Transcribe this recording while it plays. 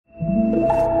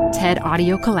TED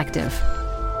Audio Collective.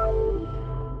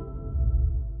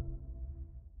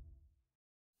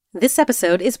 This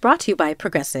episode is brought to you by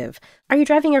Progressive. Are you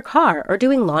driving your car or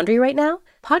doing laundry right now?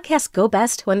 Podcasts go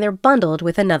best when they're bundled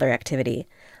with another activity.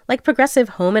 Like Progressive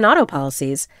home and auto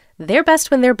policies, they're best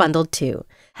when they're bundled too.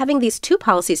 Having these two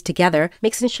policies together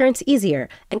makes insurance easier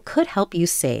and could help you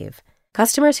save.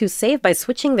 Customers who save by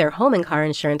switching their home and car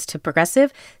insurance to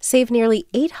Progressive save nearly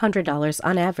 $800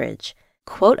 on average.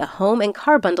 Quote a home and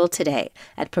car bundle today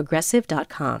at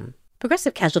Progressive.com.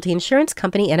 Progressive Casualty Insurance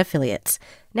Company and Affiliates.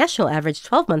 National average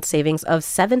 12-month savings of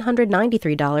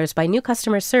 $793 by new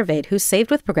customers surveyed who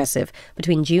saved with Progressive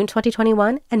between June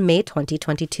 2021 and May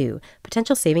 2022.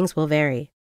 Potential savings will vary.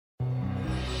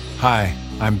 Hi,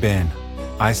 I'm Ben.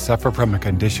 I suffer from a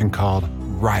condition called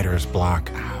writer's block.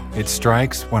 It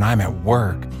strikes when I'm at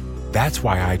work. That's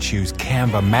why I choose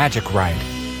Canva Magic Write.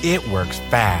 It works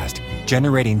fast,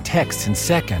 generating texts in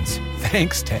seconds,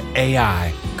 thanks to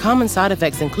AI. Common side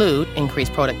effects include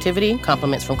increased productivity,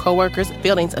 compliments from coworkers,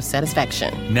 feelings of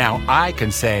satisfaction. Now I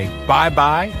can say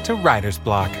bye-bye to writer's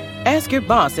block. Ask your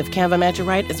boss if Canva Magic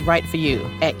Write is right for you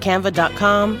at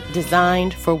canva.com,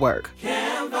 designed for work.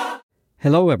 Canva.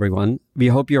 Hello, everyone. We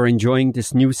hope you're enjoying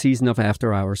this new season of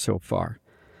After Hours so far.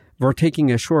 We're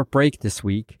taking a short break this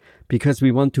week because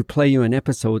we want to play you an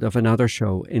episode of another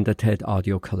show in the TED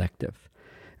Audio Collective,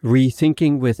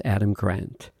 Rethinking with Adam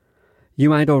Grant.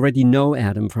 You might already know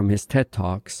Adam from his TED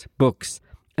Talks, books,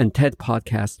 and TED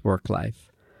Podcast Work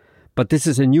Life. But this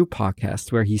is a new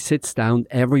podcast where he sits down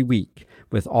every week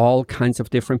with all kinds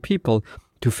of different people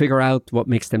to figure out what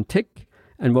makes them tick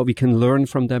and what we can learn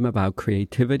from them about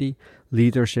creativity,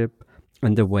 leadership,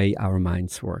 and the way our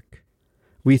minds work.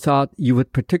 We thought you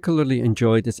would particularly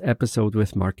enjoy this episode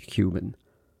with Mark Cuban.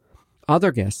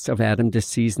 Other guests of Adam this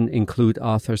season include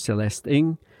author Celeste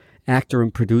Ng, actor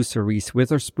and producer Reese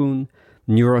Witherspoon,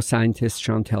 neuroscientist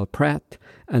Chantel Pratt,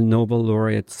 and Nobel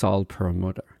laureate Saul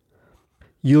Perlmutter.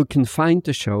 You can find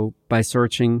the show by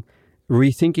searching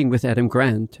Rethinking with Adam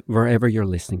Grant wherever you're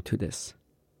listening to this.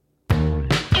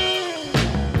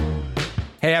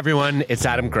 Hey everyone, it's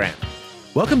Adam Grant.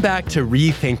 Welcome back to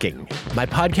Rethinking, my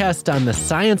podcast on the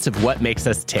science of what makes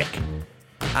us tick.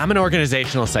 I'm an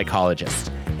organizational psychologist,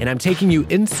 and I'm taking you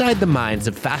inside the minds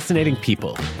of fascinating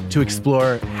people to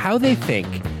explore how they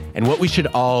think and what we should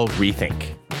all rethink.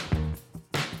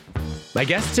 My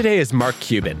guest today is Mark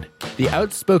Cuban, the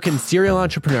outspoken serial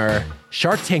entrepreneur,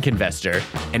 Shark Tank investor,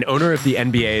 and owner of the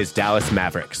NBA's Dallas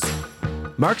Mavericks.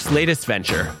 Mark's latest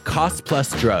venture, Cost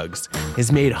Plus Drugs,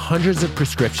 has made hundreds of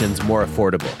prescriptions more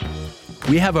affordable.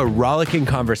 We have a rollicking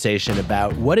conversation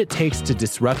about what it takes to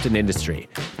disrupt an industry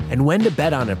and when to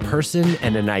bet on a person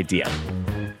and an idea.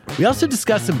 We also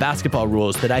discuss some basketball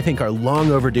rules that I think are long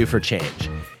overdue for change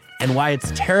and why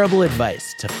it's terrible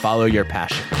advice to follow your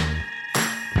passion.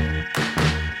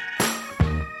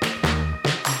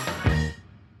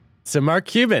 So Mark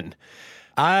Cuban,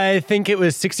 I think it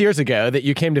was 6 years ago that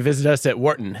you came to visit us at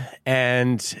Wharton,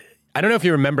 and I don't know if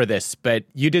you remember this, but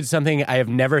you did something I have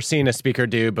never seen a speaker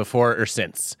do before or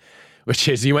since, which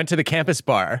is you went to the campus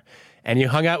bar and you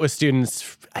hung out with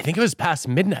students, I think it was past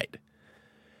midnight.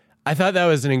 I thought that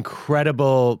was an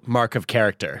incredible mark of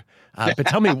character. But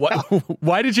tell me,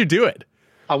 why did you do it?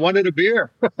 I wanted a beer.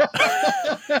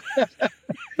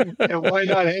 And why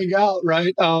not hang out,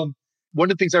 right? One of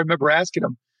the things I remember asking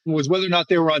them was whether or not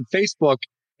they were on Facebook,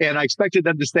 and I expected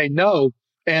them to say no.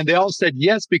 And they all said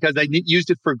yes because I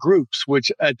used it for groups,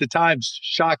 which at the time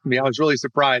shocked me. I was really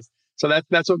surprised. So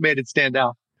that's what made it stand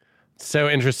out. So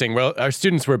interesting. Well, our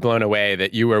students were blown away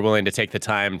that you were willing to take the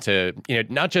time to,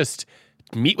 not just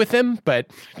meet with them,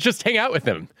 but just hang out with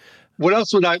them. What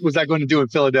else was I going to do in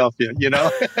Philadelphia,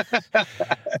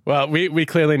 Well, we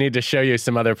clearly need to show you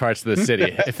some other parts of the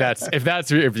city if that's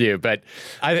your view. But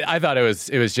I thought it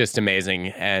was just amazing,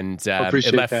 and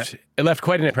it left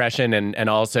quite an impression, and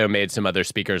also made some other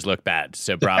speakers look bad.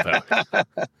 So bravo.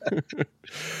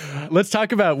 Let's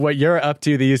talk about what you're up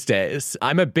to these days.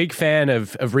 I'm a big fan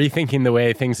of rethinking the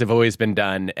way things have always been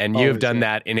done, and you have done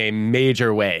that in a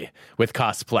major way with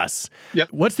Cost Plus. Yep.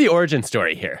 What's the origin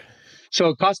story here?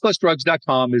 So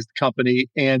costplusdrugs.com is the company,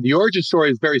 and the origin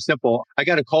story is very simple. I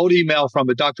got a cold email from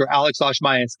a Dr. Alex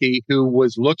Oshmayansky, who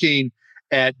was looking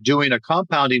at doing a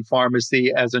compounding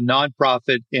pharmacy as a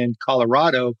nonprofit in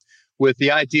Colorado with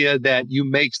the idea that you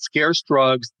make scarce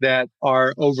drugs that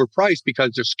are overpriced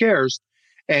because they're scarce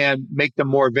and make them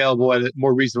more available at a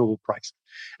more reasonable price.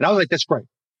 And I was like, that's great.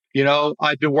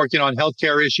 I've been working on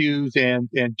healthcare issues and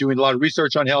doing a lot of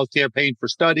research on healthcare, paying for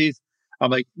studies. I'm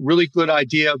like, really good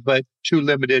idea, but too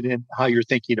limited in how you're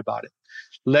thinking about it.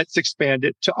 Let's expand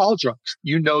it to all drugs.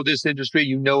 You know this industry,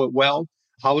 you know it well.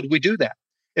 how would we do that?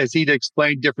 As he'd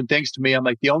explained different things to me, I'm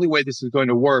like, the only way this is going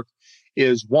to work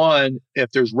is one,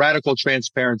 if there's radical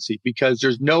transparency, because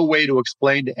there's no way to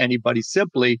explain to anybody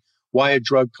simply why a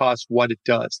drug costs what it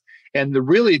does. And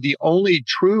the only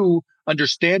true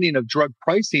understanding of drug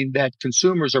pricing that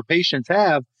consumers or patients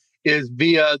have is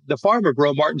via the pharma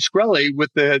bro, Martin Shkreli, with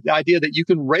the idea that you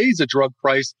can raise a drug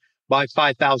price by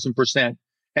 5,000%.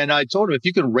 And I told him, if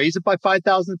you can raise it by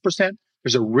 5,000%,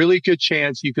 there's a really good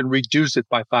chance you can reduce it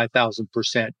by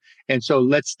 5,000%. And so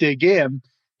let's dig in.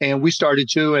 And we started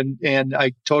to, and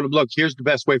I told him, look, here's the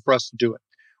best way for us to do it.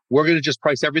 We're going to just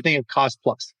price everything at cost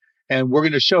plus. And we're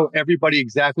going to show everybody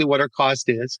exactly what our cost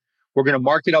is. We're going to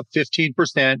mark it up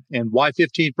 15%. And why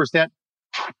 15%?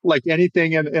 Like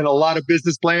anything in a lot of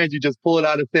business plans, you just pull it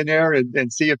out of thin air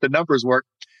and see if the numbers work.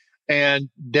 And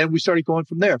then we started going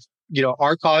from there.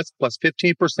 Our cost plus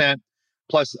 15%,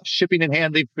 plus shipping and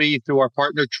handling fee through our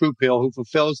partner TruePill, who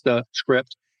fulfills the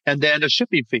script, and then a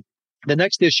shipping fee. The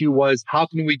next issue was, how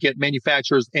can we get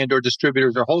manufacturers and or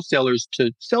distributors or wholesalers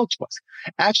to sell to us?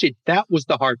 Actually, that was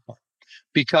the hard part,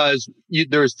 because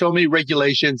there's so many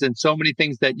regulations and so many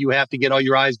things that you have to get all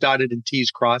your I's dotted and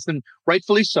T's crossed, and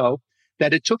rightfully so,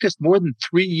 that it took us more than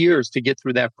 3 years to get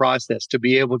through that process to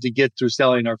be able to get through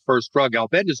selling our first drug,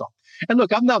 albendazole. And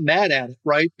look, I'm not mad at it,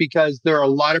 right? Because there are a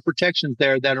lot of protections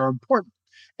there that are important.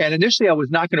 And initially, I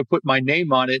was not going to put my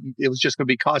name on it. It was just going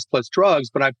to be cost plus drugs,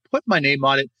 but I put my name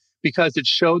on it because it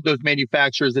showed those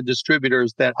manufacturers and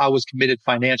distributors that I was committed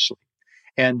financially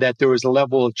and that there was a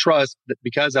level of trust that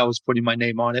because I was putting my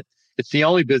name on it. It's the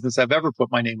only business I've ever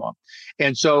put my name on.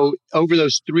 And so over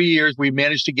those 3 years, we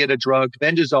managed to get a drug,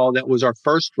 albendazole, that was our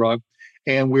first drug.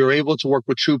 And we were able to work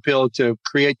with TruePill to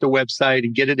create the website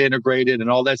and get it integrated and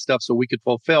all that stuff so we could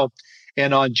fulfill.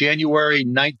 And on January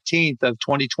 19th of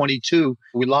 2022,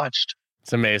 we launched.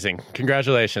 It's amazing.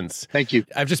 Congratulations. Thank you.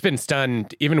 I've just been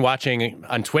stunned, even watching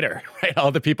on Twitter, right?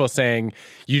 All the people saying,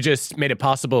 you just made it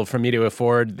possible for me to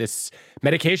afford this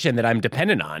medication that I'm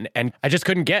dependent on. And I just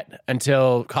couldn't get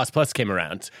until Cost Plus came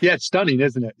around. Yeah, it's stunning,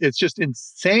 isn't it? It's just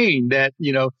insane that,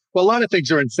 well, a lot of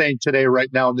things are insane today right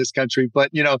now in this country.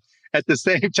 But, at the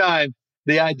same time,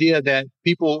 the idea that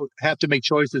people have to make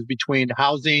choices between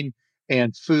housing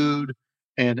and food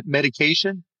and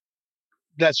medication,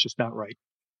 that's just not right.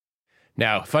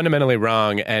 No, fundamentally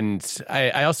wrong. And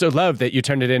I also love that you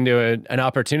turned it into an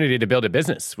opportunity to build a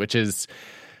business, which is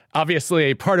obviously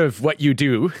a part of what you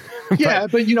do. Yeah,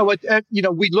 but you know what?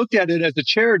 We looked at it as a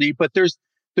charity, but there's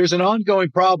an ongoing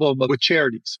problem with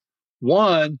charities.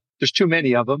 One, there's too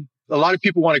many of them. A lot of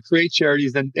people want to create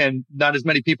charities and not as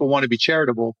many people want to be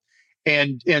charitable.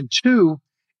 And two,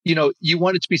 you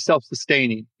want it to be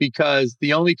self-sustaining, because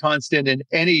the only constant in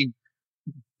any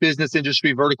business,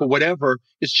 industry, vertical, whatever,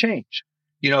 is change.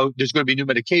 There's going to be new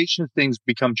medications, things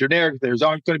become generic, there's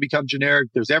aren't going to become generic,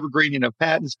 there's evergreening of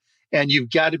patents, and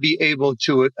you've got to be able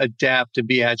to adapt and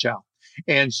be agile.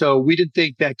 And so we didn't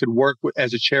think that could work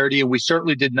as a charity, and we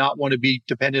certainly did not want to be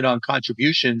dependent on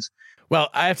contributions. Well,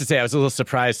 I have to say, I was a little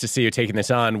surprised to see you taking this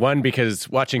on. One, because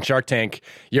watching Shark Tank,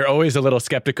 you're always a little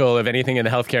skeptical of anything in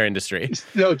the healthcare industry.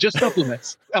 No, just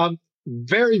supplements.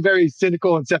 Very, very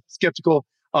cynical and skeptical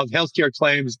of healthcare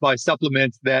claims by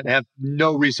supplements that have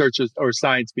no research or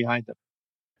science behind them.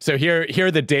 So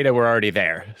here the data were already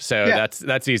there. So yeah,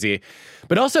 that's easy.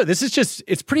 But also, this is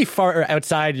it's pretty far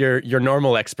outside your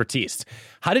normal expertise.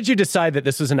 How did you decide that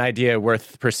this was an idea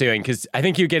worth pursuing? Because I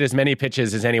think you get as many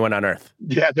pitches as anyone on earth.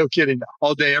 Yeah, no kidding.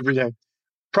 All day, every day.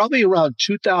 Probably around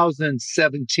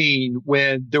 2017,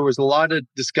 when there was a lot of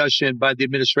discussion by the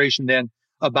administration then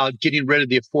about getting rid of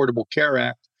the Affordable Care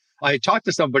Act. I talked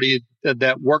to somebody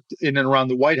that worked in and around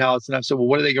the White House, and I said, well,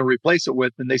 what are they going to replace it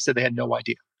with? And they said they had no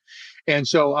idea. And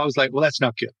so I was like, well, that's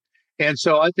not good. And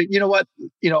so I think, you know what,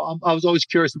 I was always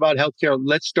curious about healthcare.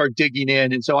 Let's start digging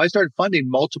in. And so I started funding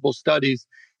multiple studies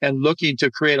and looking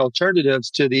to create alternatives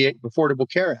to the Affordable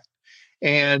Care Act,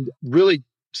 and really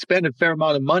spend a fair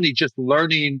amount of money just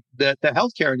learning the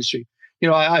healthcare industry.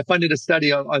 I funded a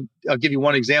study. I'll give you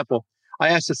one example. I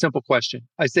asked a simple question.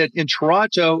 I said, in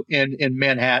Toronto and in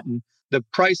Manhattan,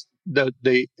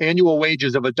 the annual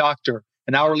wages of a doctor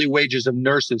and hourly wages of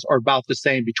nurses are about the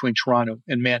same between Toronto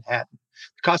and Manhattan.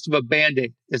 The cost of a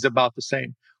Band-Aid is about the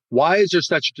same. Why is there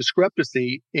such a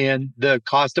discrepancy in the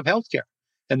cost of healthcare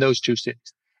in those two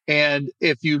cities? And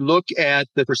if you look at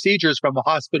the procedures from a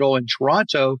hospital in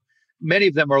Toronto, many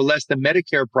of them are less than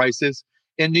Medicare prices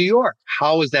in New York.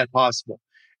 How is that possible?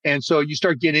 And so you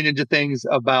start getting into things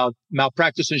about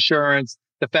malpractice insurance,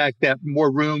 the fact that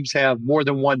more rooms have more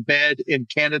than one bed in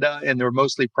Canada, and they're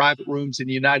mostly private rooms in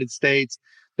the United States,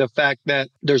 the fact that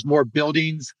there's more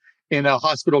buildings in a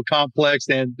hospital complex,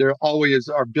 and there always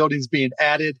are buildings being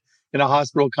added in a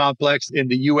hospital complex. In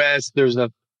the US, there's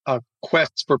a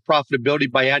quest for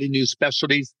profitability by adding new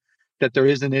specialties that there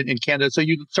isn't in Canada. So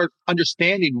you start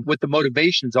understanding what the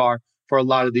motivations are for a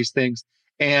lot of these things.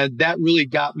 And that really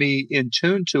got me in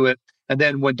tune to it. And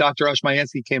then when Dr.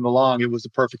 Oshmayansky came along, it was the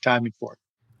perfect timing for it.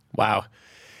 Wow.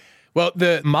 Well,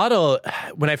 the model,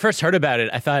 when I first heard about it,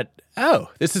 I thought, oh,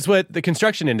 this is what the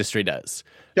construction industry does.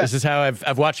 Yeah. This is how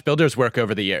I've watched builders work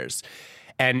over the years.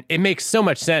 And it makes so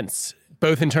much sense,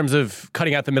 both in terms of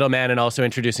cutting out the middleman and also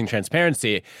introducing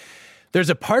transparency. There's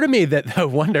a part of me that though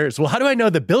wonders, well, how do I know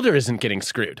the builder isn't getting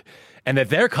screwed and that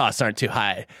their costs aren't too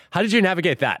high? How did you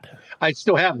navigate that? I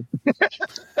still haven't.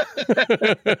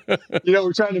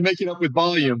 We're trying to make it up with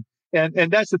volume.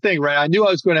 And that's the thing, right? I knew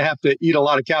I was going to have to eat a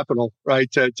lot of capital, right,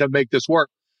 to make this work.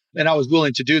 And I was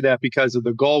willing to do that because of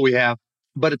the goal we have.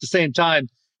 But at the same time,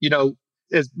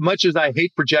 as much as I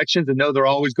hate projections and know they're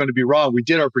always going to be wrong, we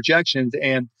did our projections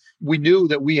and we knew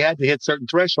that we had to hit certain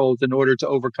thresholds in order to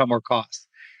overcome our costs.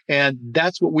 And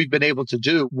that's what we've been able to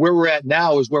do. Where we're at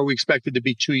now is where we expected to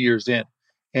be 2 years in.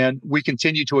 And we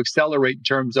continue to accelerate in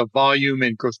terms of volume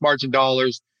and gross margin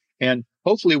dollars. And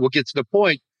hopefully we'll get to the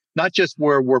point, not just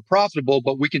where we're profitable,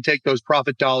 but we can take those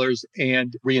profit dollars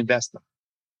and reinvest them.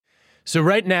 So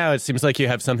right now, it seems like you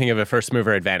have something of a first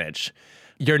mover advantage.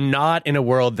 You're not in a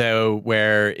world, though,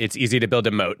 where it's easy to build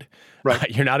a moat.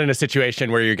 Right. You're not in a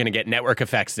situation where you're going to get network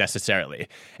effects necessarily.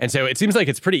 And so it seems like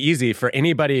it's pretty easy for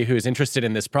anybody who's interested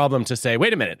in this problem to say,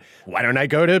 wait a minute, why don't I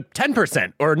go to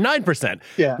 10% or 9%?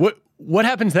 Yeah. What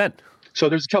happens then? So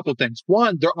there's a couple of things.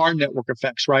 One, there are network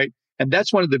effects, right? And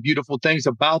that's one of the beautiful things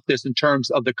about this in terms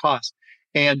of the cost.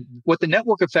 And what the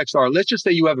network effects are, let's just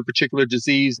say you have a particular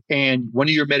disease and one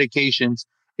of your medications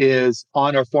is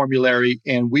on our formulary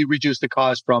and we reduce the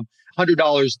cost from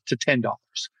 $100 to $10,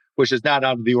 which is not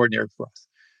out of the ordinary for us.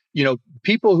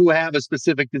 People who have a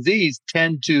specific disease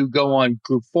tend to go on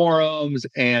group forums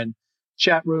and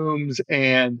chat rooms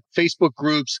and Facebook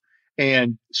groups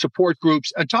and support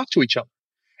groups and talk to each other.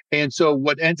 And so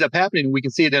what ends up happening, we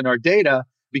can see it in our data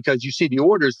because you see the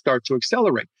orders start to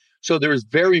accelerate. So there's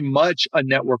very much a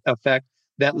network effect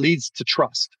that leads to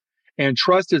trust. And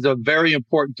trust is a very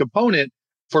important component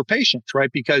for patients,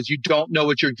 right? Because you don't know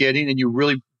what you're getting and you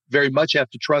really very much have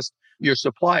to trust your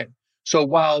supplier. So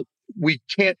while we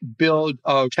can't build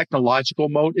a technological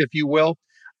moat, if you will,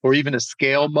 or even a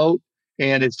scale moat,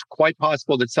 and it's quite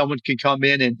possible that someone can come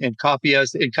in and copy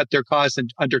us and cut their costs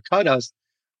and undercut us,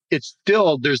 it's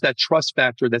still, there's that trust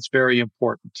factor that's very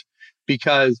important.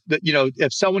 Because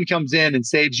if someone comes in and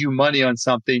saves you money on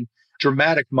something,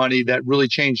 dramatic money that really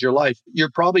changed your life,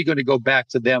 you're probably going to go back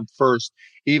to them first,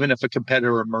 even if a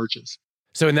competitor emerges.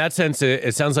 So in that sense,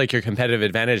 it sounds like your competitive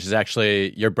advantage is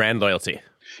actually your brand loyalty.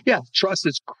 Yeah, trust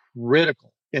is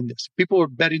critical in this. People are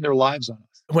betting their lives on us.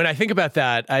 When I think about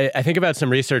that, I think about some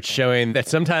research showing that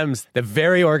sometimes the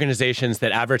very organizations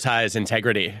that advertise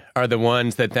integrity are the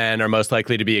ones that then are most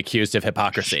likely to be accused of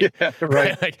hypocrisy. Yeah,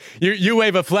 right. Like you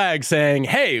wave a flag saying,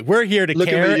 hey, we're here to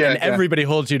care, and everybody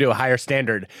holds you to a higher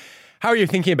standard. How are you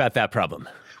thinking about that problem?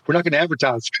 We're not going to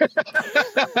advertise.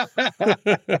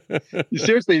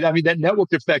 Seriously, I mean, that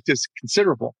network effect is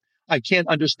considerable. I can't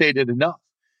understate it enough.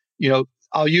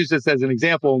 I'll use this as an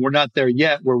example, and we're not there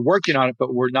yet. We're working on it,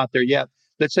 but we're not there yet.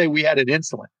 Let's say we added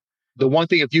insulin. The one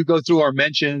thing, if you go through our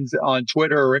mentions on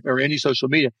Twitter or any social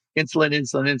media,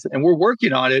 insulin, and we're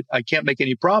working on it. I can't make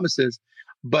any promises,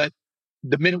 but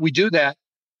the minute we do that,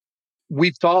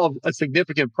 we've solved a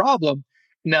significant problem.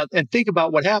 Now, and think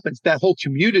about what happens. That whole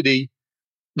community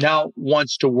now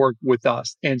wants to work with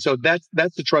us. And so that's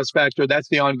the trust factor. That's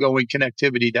the ongoing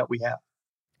connectivity that we have.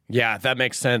 Yeah, that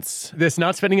makes sense. This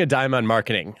not spending a dime on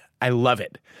marketing, I love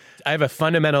it. I have a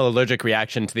fundamental allergic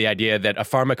reaction to the idea that a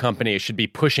pharma company should be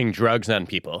pushing drugs on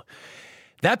people.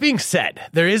 That being said,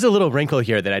 there is a little wrinkle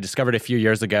here that I discovered a few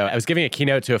years ago. I was giving a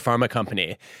keynote to a pharma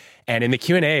company, and in the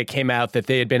Q&A, it came out that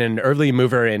they had been an early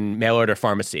mover in mail-order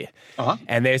pharmacy. Uh-huh.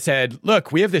 And they said,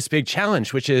 look, we have this big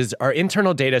challenge, which is our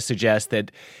internal data suggests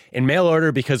that in mail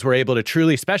order, because we're able to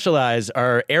truly specialize,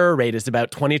 our error rate is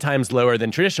about 20 times lower than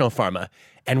traditional pharma,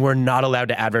 and we're not allowed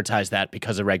to advertise that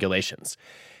because of regulations.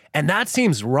 And that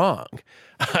seems wrong.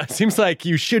 It seems like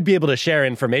you should be able to share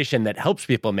information that helps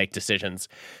people make decisions.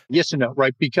 Yes and no,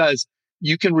 right? Because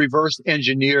you can reverse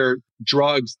engineer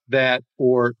drugs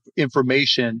or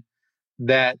information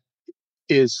that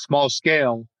is small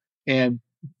scale and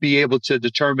be able to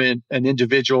determine an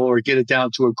individual or get it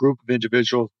down to a group of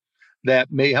individuals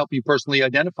that may help you personally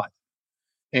identify them.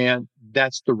 And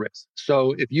that's the risk.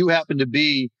 So if you happen to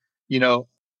be,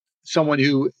 someone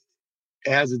who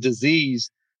has a disease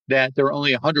that there are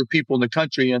only 100 people in the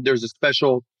country and there's a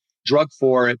special drug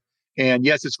for it. And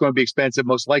yes, it's going to be expensive.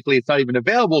 Most likely it's not even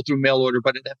available through mail order.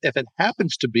 But if it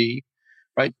happens to be,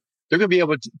 right, they're going to be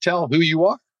able to tell who you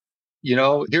are.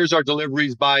 Here's our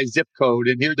deliveries by zip code.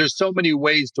 And there's so many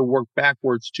ways to work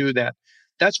backwards to that.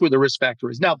 That's where the risk factor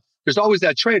is. Now, there's always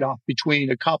that trade-off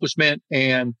between accomplishment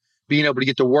and being able to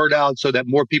get the word out so that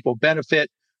more people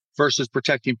benefit versus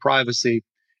protecting privacy.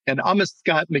 And I'm a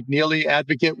Scott McNealy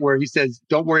advocate where he says,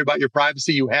 don't worry about your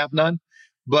privacy. You have none.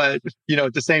 But,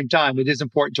 at the same time, it is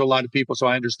important to a lot of people. So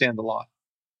I understand the law.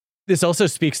 This also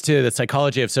speaks to the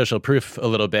psychology of social proof a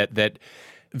little bit, that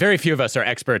very few of us are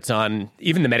experts on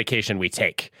even the medication we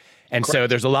take. And Correct. So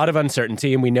there's a lot of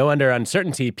uncertainty, and we know under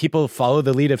uncertainty, people follow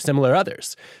the lead of similar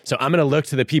others. So I'm going to look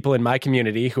to the people in my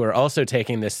community who are also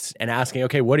taking this and asking,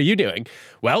 okay, what are you doing?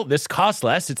 Well, this costs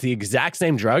less. It's the exact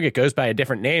same drug. It goes by a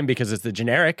different name because it's the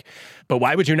generic. But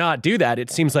why would you not do that? It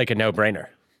seems like a no-brainer.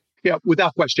 Yeah,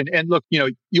 without question. And look,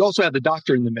 you also have the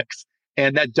doctor in the mix.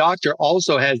 And that doctor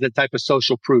also has that type of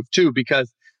social proof too,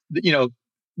 because,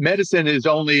 medicine is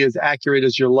only as accurate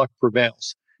as your luck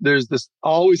prevails. There's this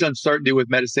always uncertainty with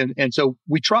medicine. And so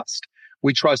we trust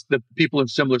the people in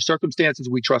similar circumstances.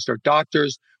 We trust our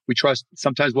doctors. We trust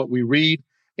sometimes what we read.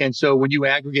 And so when you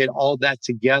aggregate all that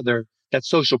together, that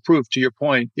social proof, to your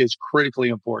point, is critically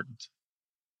important.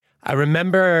 I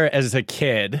remember as a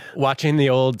kid watching the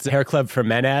old Hair Club for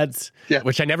Men ads,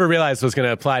 which I never realized was going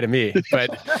to apply to me.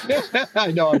 But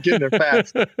I know, I'm getting there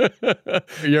fast.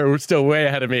 You're still way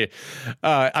ahead of me.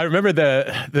 I remember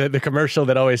the commercial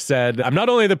that always said, I'm not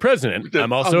only the president,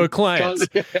 I'm also a client.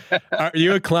 Are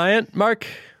you a client, Mark?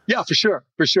 Yeah, for sure.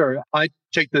 For sure. I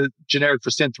take the generic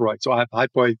for Synthroid. So I have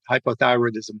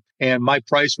hypothyroidism. And my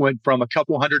price went from a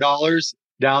couple $100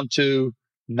 down to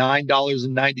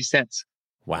 $9.90.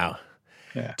 Wow.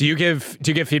 Yeah. Do you give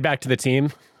feedback to the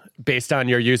team based on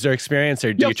your user experience,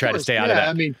 or do you try to stay out of that?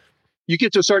 I mean, you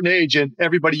get to a certain age and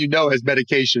everybody has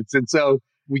medications. And so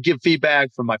we give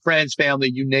feedback from my friends,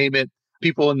 family, you name it.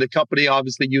 People in the company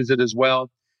obviously use it as well.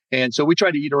 And so we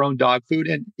try to eat our own dog food.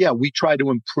 And we try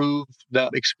to improve the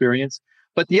experience.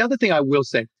 But the other thing I will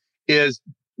say is,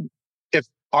 if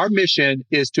our mission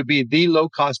is to be the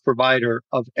low-cost provider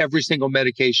of every single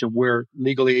medication we're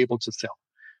legally able to sell.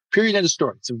 Period, end of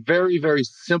story. It's a very, very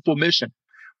simple mission.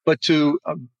 But to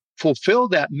fulfill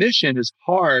that mission is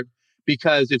hard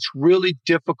because it's really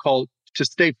difficult to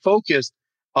stay focused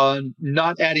on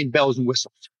not adding bells and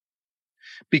whistles.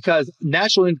 Because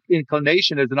natural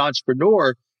inclination as an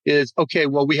entrepreneur is, okay,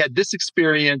 well, we had this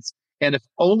experience, and if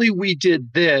only we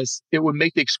did this, it would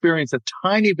make the experience a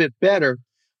tiny bit better.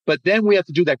 But then we have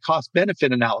to do that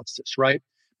cost-benefit analysis, right?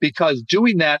 Because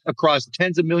doing that across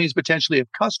tens of millions potentially of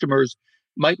customers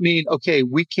might mean, okay,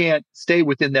 we can't stay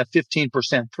within that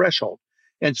 15% threshold.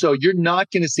 And so you're not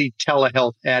going to see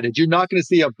telehealth added. You're not going to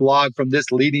see a blog from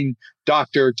this leading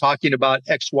doctor talking about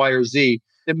X, Y, or Z.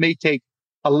 It may take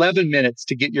 11 minutes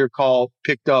to get your call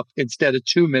picked up instead of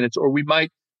 2 minutes, or we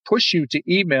might push you to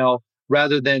email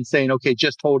rather than saying, okay,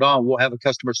 just hold on, we'll have a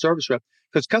customer service rep.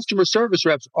 Because customer service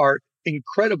reps are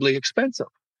incredibly expensive.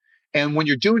 And when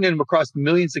you're doing them across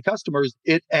millions of customers,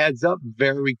 it adds up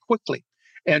very quickly.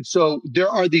 And so there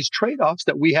are these trade-offs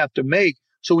that we have to make.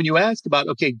 So when you asked about,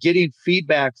 okay, getting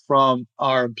feedback from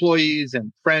our employees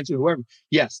and friends and whoever,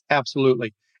 yes,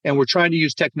 absolutely. And we're trying to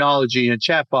use technology and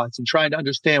chatbots and trying to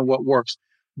understand what works.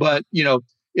 But,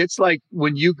 it's like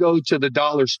when you go to the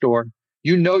dollar store,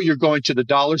 you're going to the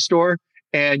dollar store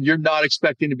and you're not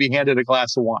expecting to be handed a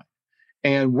glass of wine.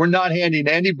 And we're not handing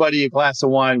anybody a glass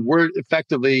of wine. We're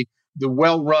effectively the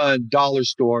well-run dollar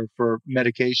store for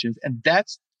medications. And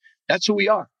that's who we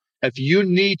are. If you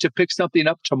need to pick something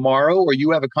up tomorrow, or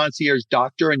you have a concierge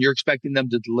doctor and you're expecting them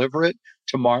to deliver it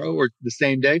tomorrow or the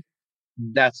same day,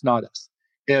 that's not us.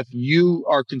 If you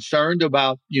are concerned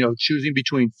about, choosing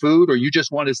between food, or you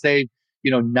just want to save,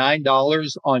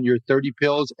 $9 on your 30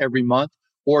 pills every month,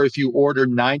 or if you order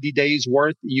 90 days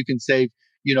worth, you can save,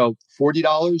 $40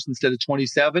 instead of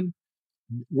 $27.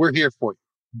 We're here for you.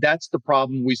 That's the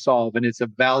problem we solve. And it's a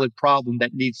valid problem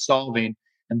that needs solving.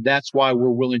 And that's why we're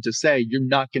willing to say, you're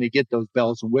not going to get those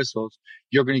bells and whistles.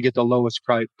 You're going to get the lowest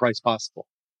price possible.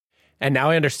 And now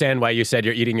I understand why you said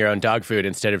you're eating your own dog food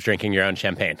instead of drinking your own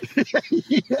champagne.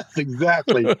 Yes,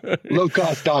 exactly.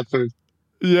 Low-cost dog food.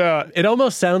 Yeah. It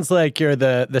almost sounds like you're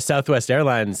the Southwest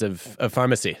Airlines of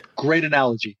pharmacy. Great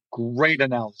analogy.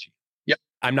 Yep.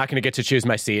 I'm not going to get to choose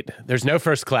my seat. There's no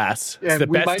first class. It's and the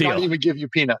we best might deal. not even give you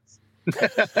peanuts.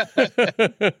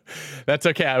 That's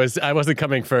okay. I wasn't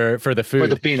coming for the food. For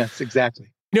the peanuts,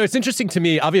 exactly. It's interesting to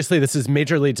me. Obviously, this is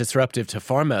majorly disruptive to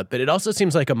pharma, but it also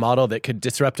seems like a model that could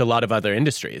disrupt a lot of other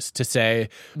industries to say,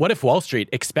 what if Wall Street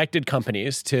expected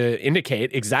companies to indicate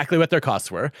exactly what their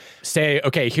costs were, say,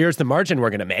 okay, here's the margin we're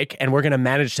going to make, and we're going to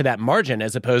manage to that margin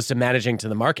as opposed to managing to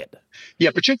the market?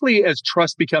 Yeah, particularly as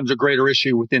trust becomes a greater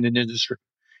issue within an industry.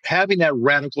 Having that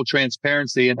radical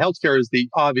transparency, and healthcare is the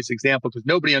obvious example because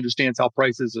nobody understands how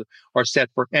prices are set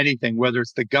for anything, whether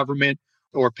it's the government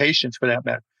or patients for that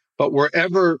matter. But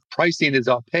wherever pricing is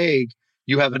opaque,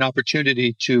 you have an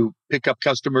opportunity to pick up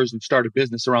customers and start a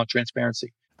business around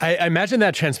transparency. I imagine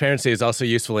that transparency is also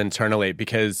useful internally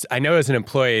because I know as an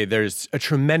employee, there's a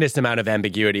tremendous amount of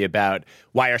ambiguity about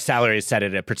why our salary is set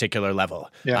at a particular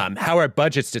level, how our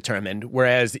budget's determined,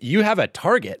 whereas you have a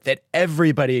target that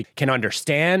everybody can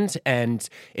understand. And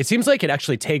it seems like it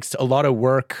actually takes a lot of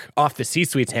work off the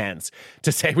C-suite's hands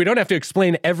to say, we don't have to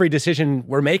explain every decision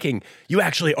we're making. You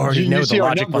actually already know the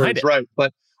logic behind it. Right.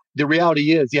 But the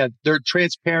reality is, their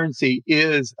transparency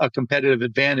is a competitive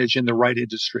advantage in the right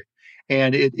industry.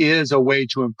 And it is a way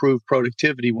to improve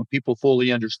productivity when people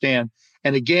fully understand.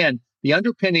 And again, the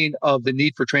underpinning of the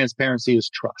need for transparency is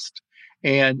trust.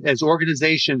 And as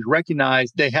organizations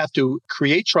recognize, they have to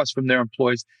create trust from their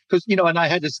employees. Because, and I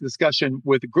had this discussion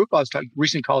with a group I was talking,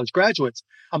 recent college graduates.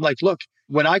 I'm like, look,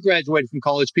 when I graduated from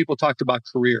college, people talked about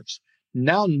careers.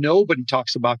 Now nobody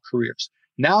talks about careers.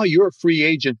 Now you're a free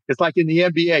agent. It's like in the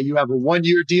NBA, you have a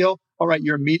 1-year deal. All right,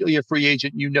 you're immediately a free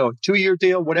agent. 2-year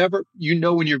deal, whatever,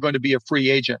 when you're going to be a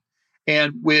free agent.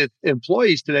 And with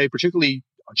employees today, particularly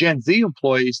Gen Z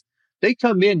employees, they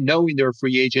come in knowing they're a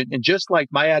free agent. And just like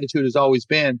my attitude has always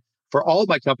been for all of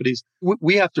my companies,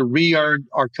 we have to re-earn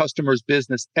our customers'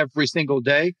 business every single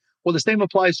day. Well, the same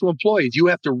applies to employees. You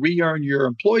have to re-earn your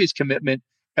employees' commitment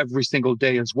every single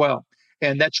day as well.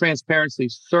 And that transparency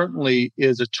certainly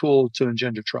is a tool to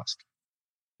engender trust.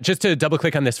 Just to double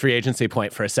click on this free agency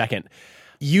point for a second,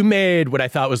 you made what I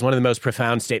thought was one of the most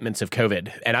profound statements of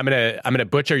COVID. And I'm gonna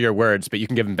butcher your words, but you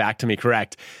can give them back to me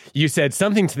correct. You said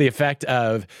something to the effect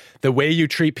of the way you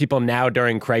treat people now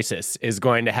during crisis is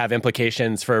going to have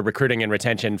implications for recruiting and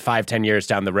retention 5-10 years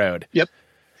down the road. Yep.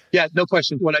 Yeah, no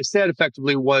question. What I said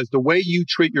effectively was the way you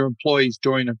treat your employees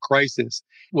during a crisis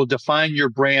will define your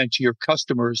brand to your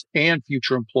customers and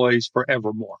future employees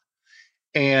forevermore.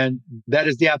 And that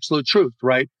is the absolute truth,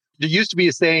 right? There used to be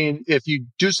a saying, if you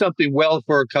do something well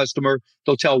for a customer,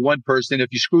 they'll tell one person.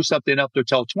 If you screw something up, they'll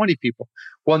tell 20 people.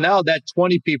 Well, now that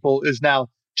 20 people is now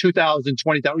 2,000,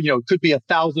 20,000, it could be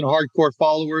 1,000 hardcore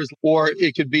followers, or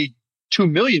it could be 2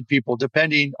 million people,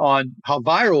 depending on how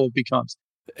viral it becomes.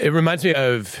 It reminds me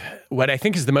of what I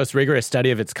think is the most rigorous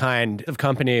study of its kind of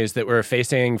companies that were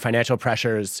facing financial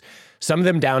pressures. Some of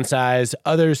them downsize,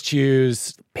 others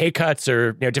choose pay cuts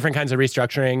or different kinds of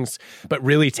restructurings, but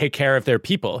really take care of their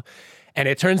people. And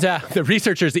it turns out the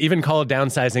researchers even call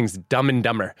downsizings dumb and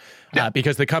dumber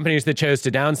because the companies that chose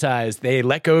to downsize, they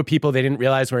let go of people they didn't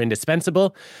realize were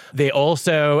indispensable. They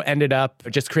also ended up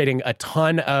just creating a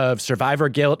ton of survivor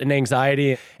guilt and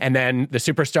anxiety. And then the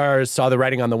superstars saw the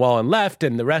writing on the wall and left.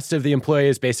 And the rest of the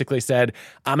employees basically said,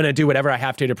 I'm going to do whatever I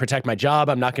have to protect my job.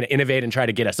 I'm not going to innovate and try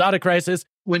to get us out of crisis.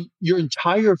 When your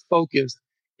entire focus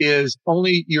is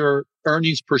only your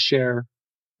earnings per share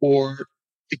or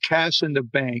the cash in the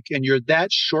bank, and you're that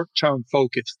short-term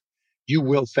focused, you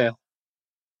will fail.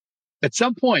 At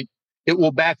some point, it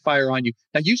will backfire on you.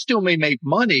 Now, you still may make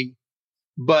money,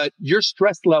 but your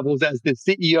stress levels as the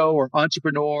CEO or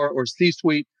entrepreneur or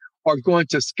C-suite are going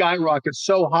to skyrocket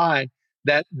so high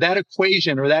that that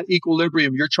equation or that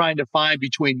equilibrium you're trying to find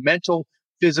between mental,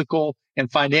 physical, and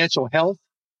financial health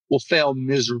will fail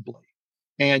miserably.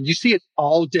 And you see it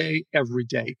all day, every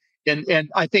day. And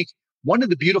I think one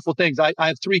of the beautiful things, I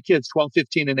have 3 kids, 12,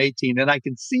 15, and 18, and I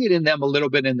can see it in them a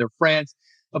little bit in their friends.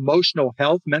 Emotional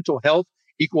health, mental health,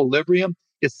 equilibrium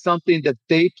is something that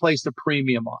they place a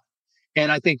premium on.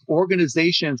 And I think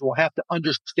organizations will have to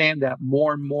understand that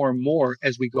more and more and more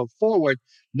as we go forward,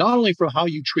 not only for how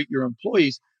you treat your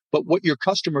employees, but what your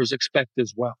customers expect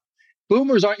as well.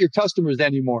 Boomers aren't your customers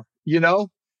anymore,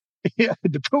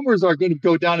 The boomers are going to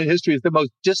go down in history as the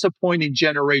most disappointing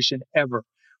generation ever.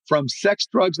 From sex,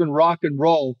 drugs, and rock and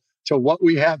roll to what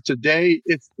we have today,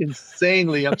 it's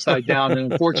insanely upside down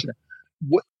and unfortunate.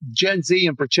 What Gen Z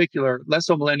in particular, less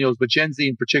so millennials, but Gen Z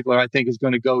in particular, I think is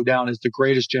going to go down as the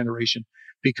greatest generation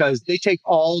because they take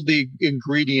all the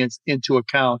ingredients into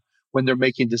account when they're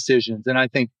making decisions. And I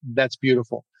think that's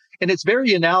beautiful. And it's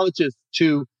very analogous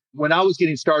to when I was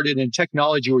getting started and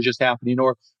technology was just happening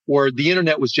or the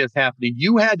internet was just happening.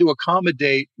 You had to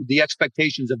accommodate the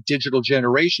expectations of digital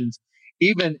generations,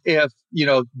 even if,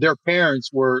 their parents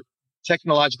were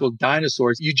technological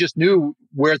dinosaurs. You just knew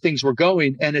where things were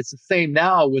going. And it's the same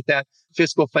now with that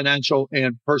fiscal, financial,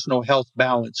 and personal health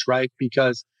balance, right?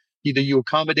 Because either you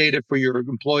accommodate it for your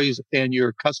employees and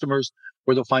your customers,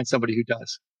 or they'll find somebody who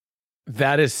does.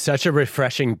 That is such a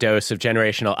refreshing dose of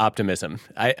generational optimism.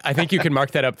 I think you can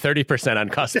mark that up 30% on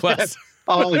Cost Plus.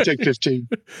 I'll only take 15.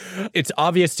 It's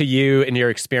obvious to you in your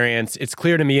experience. It's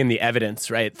clear to me in the evidence,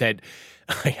 right, that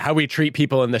how we treat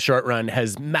people in the short run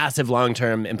has massive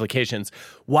long-term implications.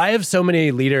 Why have so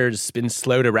many leaders been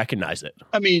slow to recognize it?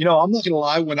 I mean, I'm not going to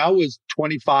lie. When I was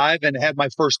 25 and had my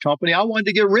first company, I wanted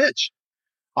to get rich.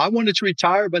 I wanted to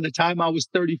retire by the time I was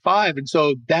 35. And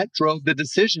so that drove the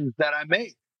decisions that I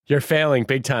made. You're failing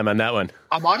big time on that one.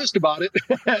 I'm honest about it.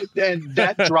 And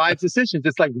that drives decisions.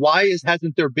 It's like, why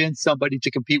hasn't there been somebody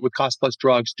to compete with Cost Plus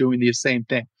Drugs doing the same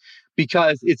thing?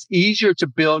 Because it's easier to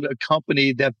build a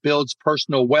company that builds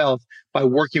personal wealth by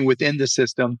working within the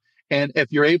system. And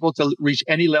if you're able to reach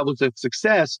any levels of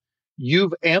success,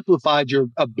 you've amplified your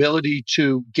ability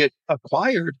to get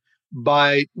acquired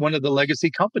by one of the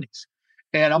legacy companies.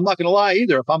 And I'm not going to lie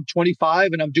either. If I'm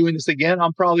 25 and I'm doing this again,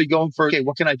 I'm probably going for, okay,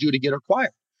 what can I do to get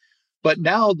acquired? But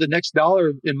now the next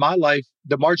dollar in my life,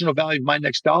 the marginal value of my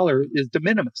next dollar is de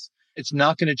minimis. It's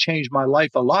not going to change my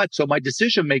life a lot. So my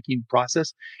decision-making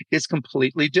process is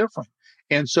completely different.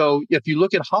 And so if you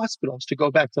look at hospitals, to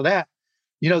go back to that,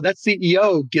 that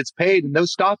CEO gets paid and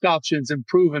those stock options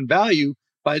improve in value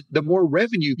by the more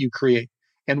revenue you create.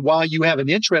 And while you have an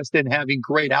interest in having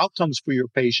great outcomes for your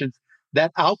patients,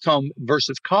 that outcome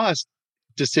versus cost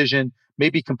decision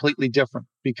may be completely different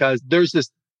because there's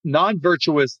this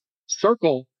non-virtuous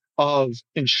circle of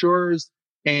insurers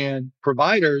and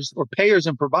providers or payers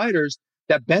and providers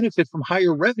that benefit from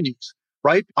higher revenues,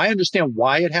 right? I understand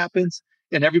why it happens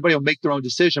and everybody will make their own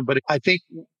decision. But I think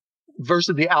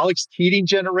versus the Alex Keating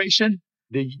generation,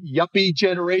 the yuppie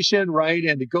generation, right?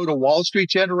 And the go to Wall Street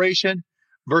generation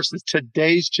versus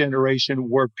today's generation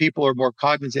where people are more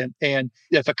cognizant. And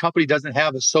if a company doesn't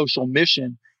have a social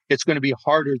mission, it's going to be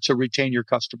harder to retain your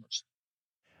customers.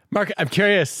 Mark, I'm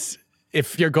curious,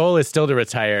 if your goal is still to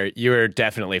retire, you're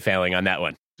definitely failing on that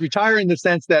one. Retire in the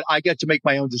sense that I get to make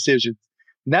my own decisions.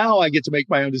 Now I get to make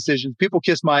my own decisions. People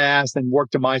kiss my ass and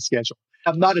work to my schedule.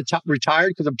 I'm not retired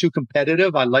because I'm too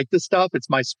competitive. I like this stuff. It's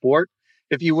my sport,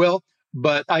 if you will.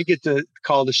 But I get to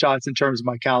call the shots in terms of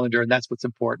my calendar, and that's what's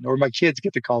important. Or my kids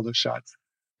get to call those shots.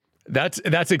 That's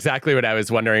exactly what I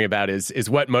was wondering about is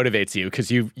what motivates you,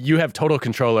 because you have total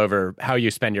control over how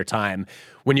you spend your time.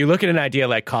 When you look at an idea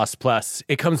like Cost Plus,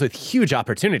 it comes with huge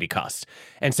opportunity cost.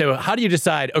 And so how do you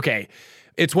decide, okay,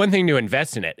 it's one thing to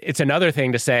invest in it. It's another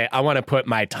thing to say, I want to put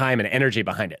my time and energy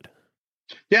behind it.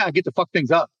 Yeah, I get to fuck things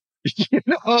up.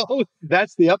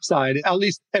 That's the upside. At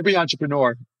least every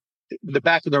entrepreneur, in the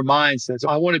back of their mind says,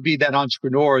 I want to be that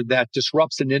entrepreneur that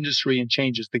disrupts an industry and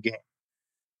changes the game.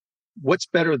 What's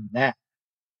better than that?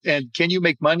 And can you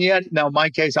make money at it? Now, in my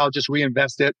case, I'll just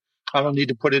reinvest it. I don't need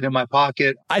to put it in my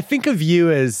pocket. I think of you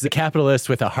as a capitalist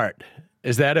with a heart.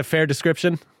 Is that a fair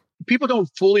description? People don't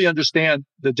fully understand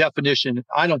the definition,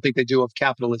 I don't think they do, of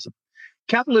capitalism.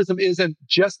 Capitalism isn't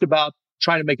just about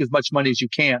trying to make as much money as you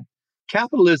can.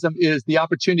 Capitalism is the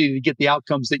opportunity to get the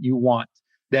outcomes that you want,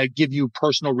 that give you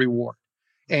personal reward.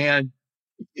 And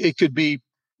it could be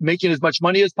making as much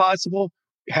money as possible,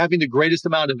 having the greatest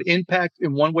amount of impact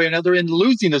in one way or another, and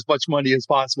losing as much money as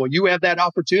possible. You have that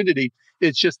opportunity.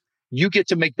 It's just, you get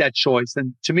to make that choice.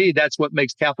 And to me, that's what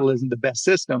makes capitalism the best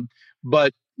system.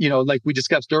 But, like we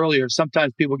discussed earlier,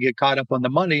 sometimes people get caught up on the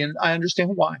money, and I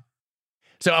understand why.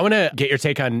 So I want to get your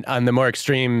take on the more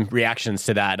extreme reactions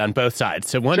to that on both sides.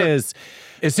 So one is,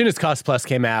 as soon as Cost Plus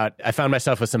came out, I found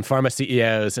myself with some pharma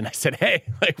CEOs and I said, hey,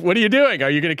 what are you doing?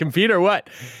 Are you going to compete or what?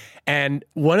 And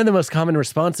one of the most common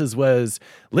responses was,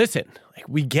 listen,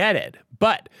 we get it,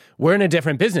 but we're in a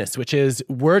different business, which is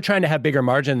we're trying to have bigger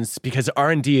margins because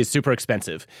R&D is super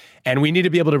expensive. And we need to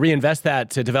be able to reinvest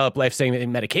that to develop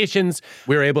life-saving medications.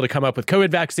 We were able to come up with COVID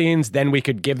vaccines. Then we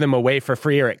could give them away for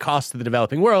free or at cost to the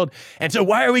developing world. And so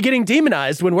why are we getting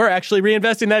demonized when we're actually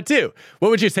reinvesting that too?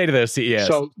 What would you say to those CEOs?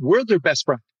 So we're their best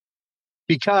friend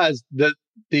because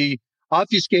the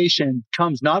obfuscation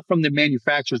comes not from the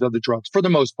manufacturers of the drugs, for the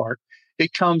most part.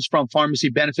 It comes from pharmacy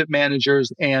benefit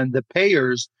managers and the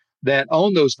payers that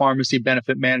own those pharmacy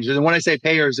benefit managers. And when I say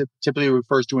payers, it typically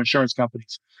refers to insurance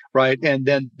companies, right? And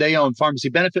then they own pharmacy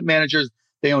benefit managers,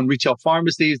 they own retail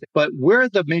pharmacies, but we're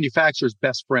the manufacturer's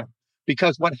best friend.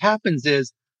 Because what happens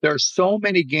is there are so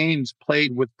many games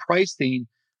played with pricing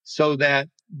so that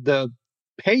the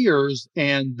payers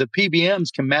and the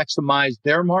PBMs can maximize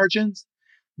their margins,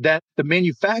 that the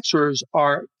manufacturers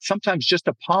are sometimes just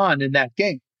a pawn in that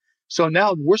game. So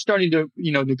now we're starting to,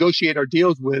 negotiate our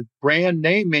deals with brand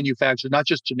name manufacturers, not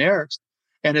just generics.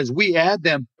 And as we add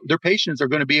them, their patients are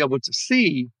going to be able to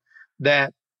see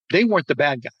that they weren't the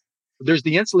bad guy. There's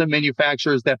the insulin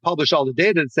manufacturers that publish all the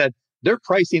data that said their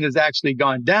pricing has actually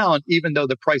gone down, even though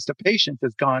the price to patients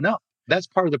has gone up. That's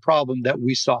part of the problem that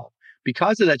we solve.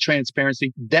 Because of that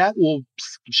transparency, that will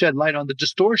shed light on the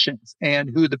distortions and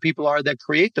who the people are that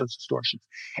create those distortions.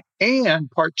 And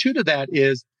part two to that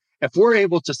is, if we're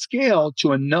able to scale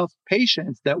to enough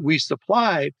patients that we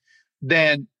supply,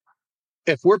 then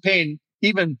if we're paying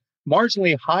even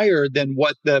marginally higher than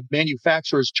what the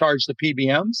manufacturers charge the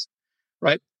PBMs,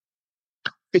 right?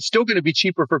 It's still going to be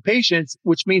cheaper for patients,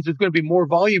 which means there's going to be more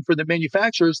volume for the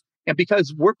manufacturers. And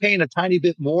because we're paying a tiny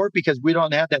bit more because we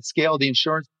don't have that scale of the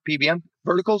insurance PBM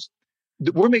verticals,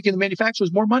 we're making the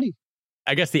manufacturers more money.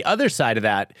 I guess the other side of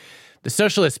that, the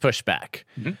socialist pushback.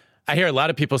 Mm-hmm. I hear a lot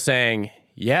of people saying,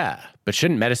 yeah, but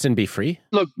shouldn't medicine be free?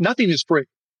 Look, nothing is free,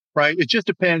 right? It just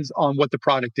depends on what the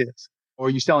product is. Are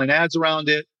you selling ads around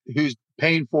it? Who's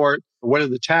paying for it? What are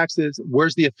the taxes?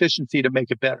 Where's the efficiency to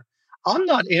make it better? I'm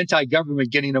not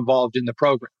anti-government getting involved in the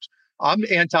programs. I'm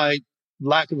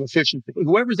anti-lack of efficiency.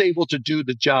 Whoever's able to do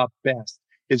the job best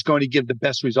is going to give the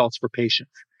best results for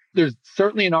patients. There's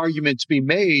certainly an argument to be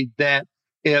made that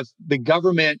if the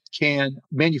government can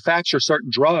manufacture certain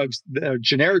drugs,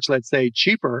 generics, let's say,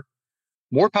 cheaper,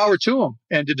 more power to them.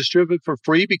 And to distribute for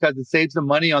free because it saves them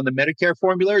money on the Medicare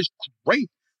formularies, great.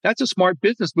 That's a smart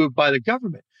business move by the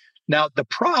government. Now, the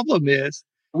problem is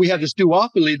we have this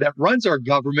duopoly that runs our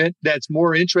government that's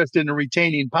more interested in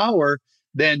retaining power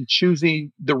than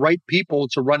choosing the right people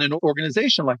to run an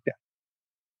organization like that.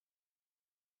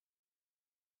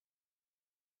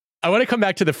 I want to come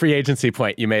back to the free agency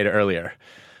point you made earlier.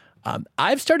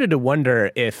 I've started to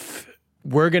wonder if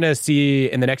we're going to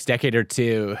see in the next decade or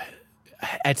two,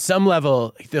 at some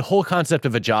level, the whole concept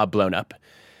of a job blown up.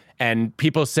 And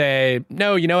people say,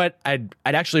 no, you know what? I'd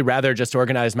actually rather just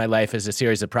organize my life as a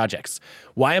series of projects.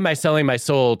 Why am I selling my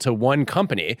soul to one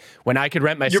company when I could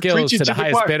rent my skills to the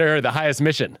highest bidder or the highest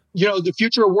mission? The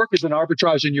future of work is an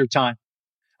arbitrage in your time.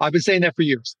 I've been saying that for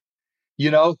years,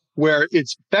 where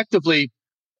it's effectively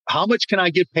how much can I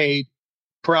get paid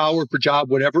per hour, per job,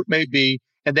 whatever it may be.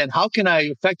 And then how can I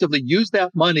effectively use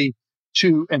that money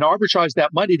and arbitrage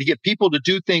that money to get people to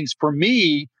do things for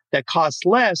me that costs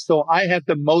less, so I have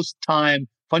the most time,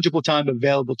 fungible time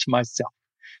available to myself.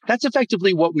 That's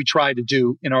effectively what we try to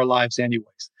do in our lives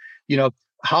anyways.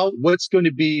 What's going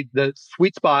to be the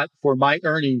sweet spot for my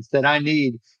earnings that I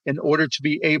need in order to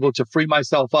be able to free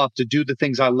myself up to do the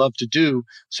things I love to do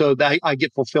so that I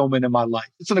get fulfillment in my life.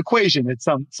 It's an equation at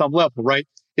some level, right?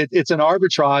 It's an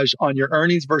arbitrage on your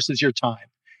earnings versus your time.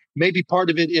 Maybe part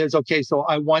of it is, okay, so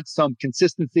I want some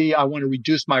consistency. I want to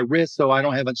reduce my risk so I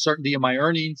don't have uncertainty in my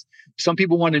earnings. Some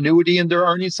people want annuity in their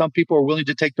earnings. Some people are willing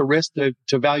to take the risk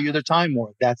to value their time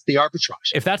more. That's the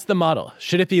arbitrage. If that's the model,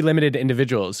 should it be limited to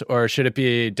individuals or should it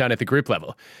be done at the group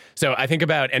level? So I think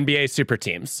about NBA super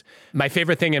teams. My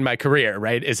favorite thing in my career,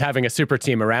 right, is having a super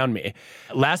team around me.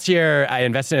 Last year, I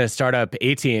invested in a startup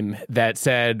A-team that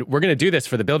said, we're going to do this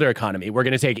for the builder economy. We're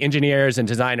going to take engineers and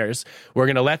designers. We're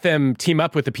going to let them team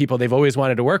up with the people they've always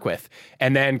wanted to work with.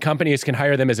 And then companies can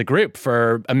hire them as a group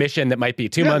for a mission that might be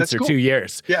 2 months or cool. 2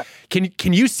 years. Yeah.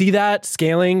 Can you see that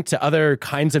scaling to other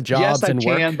kinds of jobs and work?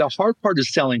 Yes, I can. The hard part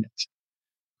is selling it.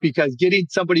 Because getting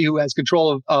somebody who has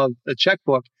control of a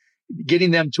checkbook,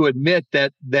 getting them to admit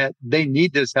that they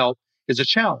need this help is a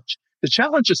challenge. The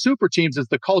challenge of super teams is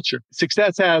the culture.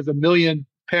 Success has 1 million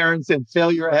parents and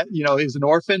failure, is an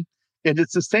orphan. And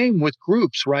it's the same with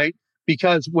groups, right?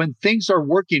 Because when things are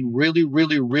working really,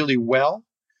 really, really well,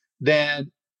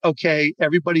 then, okay,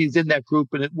 everybody's in that group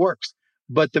and it works.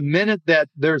 But the minute that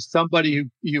there's somebody who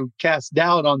you cast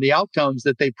doubt on the outcomes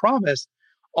that they promise,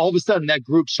 all of a sudden that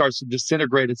group starts to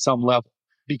disintegrate at some level.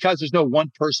 Because there's no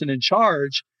one person in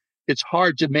charge, it's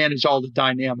hard to manage all the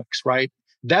dynamics, right?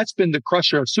 That's been the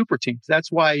crusher of super teams.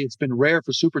 That's why it's been rare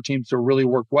for super teams to really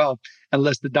work well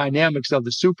unless the dynamics of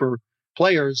the super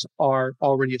players are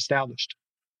already established.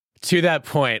 To that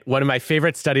point, one of my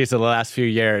favorite studies of the last few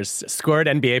years scored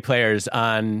NBA players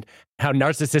on how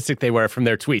narcissistic they were from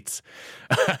their tweets.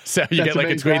 So you get like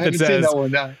amazing. A tweet that says,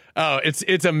 "Oh,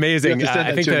 it's amazing."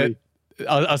 I think that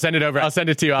I'll send it over. I'll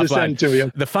send it to you offline. Send it to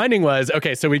you. The finding was,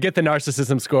 okay, so we get the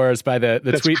narcissism scores by the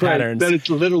tweet great. Patterns. That is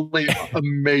literally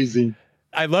amazing.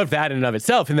 I love that in and of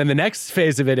itself. And then the next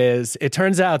phase of it is, it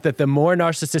turns out that the more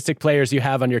narcissistic players you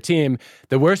have on your team,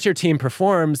 the worse your team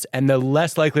performs and the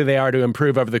less likely they are to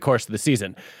improve over the course of the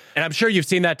season. And I'm sure you've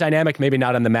seen that dynamic, maybe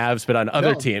not on the Mavs, but on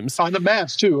other teams. On the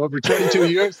Mavs, too. Over 22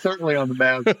 years, certainly on the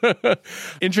Mavs.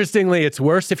 Interestingly, it's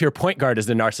worse if your point guard is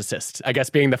the narcissist, I guess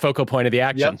being the focal point of the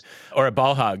action, or a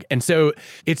ball hog. And so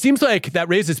it seems like that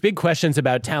raises big questions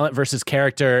about talent versus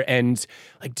character. And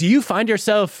like, do you find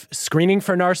yourself screening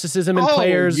for narcissism in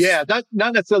players? Yeah,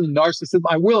 not necessarily narcissism.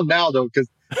 I will now, though, because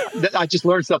I just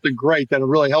learned something great that'll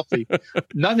really help me.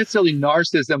 Not necessarily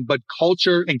narcissism, but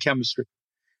culture and chemistry.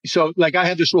 So, like, I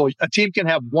have this rule. A team can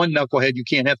have one knucklehead. You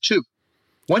can't have two.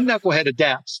 One knucklehead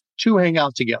adapts. Two hang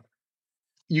out together.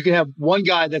 You can have one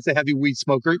guy that's a heavy weed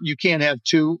smoker. You can't have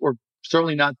two, or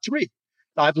certainly not three.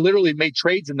 I've literally made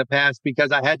trades in the past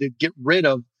because I had to get rid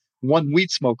of one weed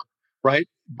smoker, right?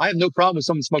 I have no problem with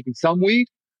someone smoking some weed,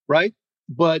 right?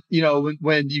 But, you know,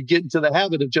 when you get into the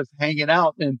habit of just hanging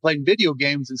out and playing video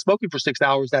games and smoking for 6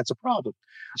 hours, that's a problem.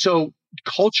 So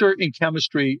culture and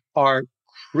chemistry are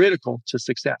critical to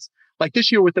success. Like this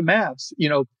year with the Mavs, you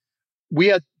know, we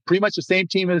had pretty much the same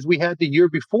team as we had the year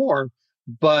before,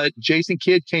 but Jason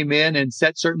Kidd came in and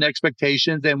set certain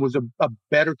expectations and was a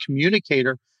better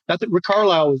communicator. Not that Rick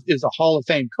Carlisle is a Hall of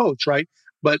Fame coach, right?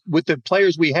 But with the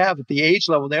players we have at the age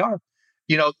level they are,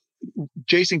 you know,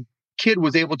 Jason Kidd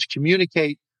was able to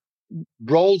communicate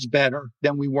roles better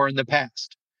than we were in the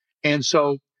past. And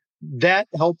so that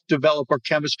helped develop our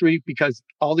chemistry because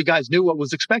all the guys knew what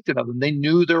was expected of them. They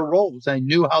knew their roles. They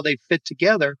knew how they fit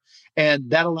together.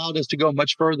 And that allowed us to go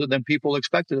much further than people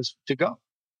expected us to go.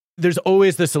 There's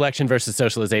always the selection versus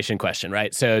socialization question,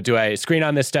 right? So do I screen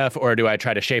on this stuff or do I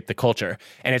try to shape the culture?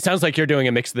 And it sounds like you're doing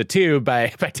a mix of the two by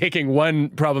taking one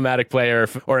problematic player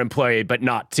or employee, but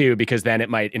not two, because then it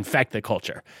might infect the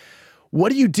culture. What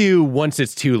do you do once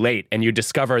it's too late and you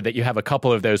discover that you have a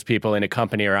couple of those people in a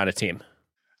company or on a team?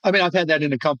 I mean, I've had that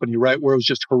in a company, right, where it was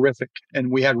just horrific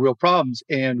and we had real problems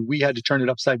and we had to turn it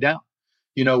upside down.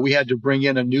 You know, we had to bring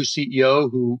in a new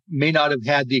CEO who may not have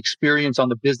had the experience on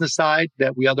the business side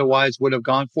that we otherwise would have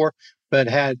gone for, but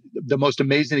had the most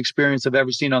amazing experience I've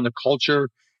ever seen on the culture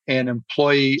and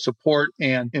employee support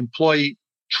and employee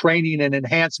training and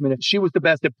enhancement. She was the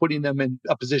best at putting them in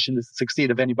a position to succeed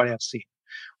of anybody I've seen.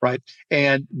 Right.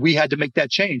 And we had to make that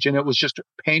change. And it was just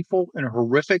painful and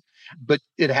horrific, but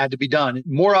it had to be done.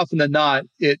 More often than not,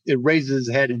 it raises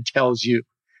its head and tells you.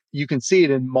 You can see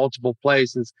it in multiple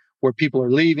places where people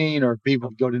are leaving or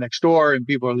people go to next door and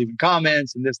people are leaving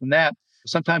comments and this and that.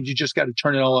 Sometimes you just got to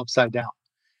turn it all upside down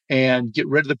and get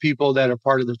rid of the people that are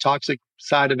part of the toxic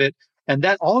side of it. And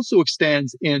that also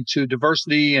extends into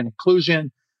diversity and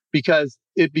inclusion because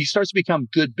it starts to become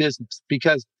good business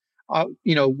because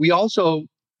you know, we also,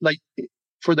 like,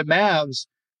 for the Mavs,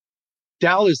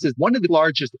 Dallas is one of the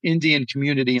largest Indian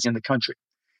communities in the country.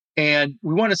 And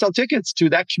we want to sell tickets to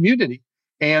that community.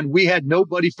 And we had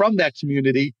nobody from that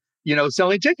community, you know,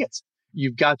 selling tickets.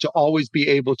 You've got to always be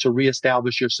able to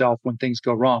reestablish yourself when things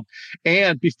go wrong.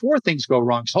 And before things go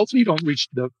wrong, so hopefully you don't reach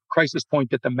the crisis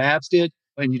point that the Mavs did,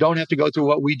 and you don't have to go through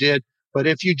what we did. But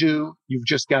if you do, you've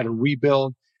just got to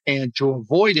rebuild. And to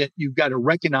avoid it, you've got to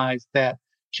recognize that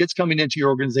kids coming into your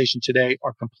organization today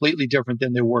are completely different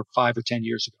than they were 5 or 10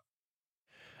 years ago.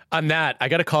 On that, I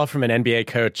got a call from an NBA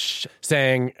coach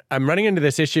saying, I'm running into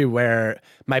this issue where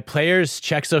my players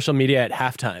check social media at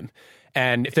halftime.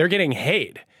 And if they're getting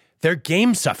hate, their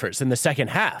game suffers in the second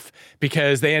half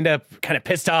because they end up kind of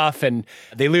pissed off and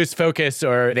they lose focus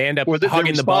or they end up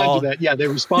hogging the ball. To that. Yeah, they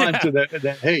respond to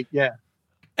that hate. Yeah.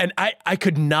 And I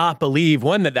could not believe,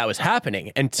 one, that was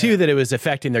happening, and two, that it was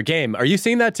affecting their game. Are you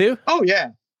seeing that too? Oh,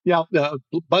 yeah. Yeah, the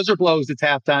buzzer blows, it's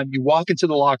halftime. You walk into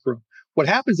the locker room. What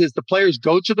happens is the players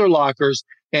go to their lockers,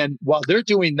 and while they're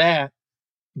doing that,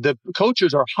 the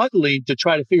coaches are huddling to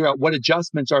try to figure out what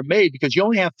adjustments are made because you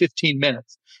only have 15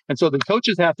 minutes. And so the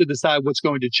coaches have to decide what's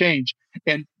going to change.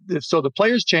 And so the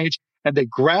players change, and they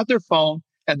grab their phone,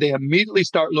 and they immediately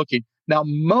start looking. Now,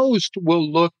 most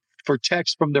will look for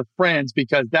texts from their friends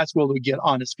because that's where they get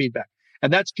honest feedback.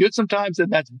 And that's good sometimes,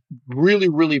 and that's really,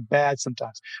 really bad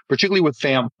sometimes, particularly with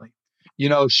family. You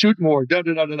know, shoot more,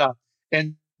 da-da-da-da-da.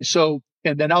 And so,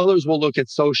 and then others will look at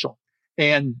social.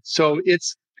 And so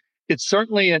it's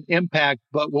certainly an impact,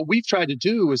 but what we've tried to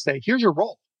do is say, here's your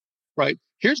role, right?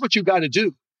 Here's what you got to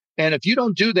do. And if you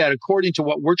don't do that according to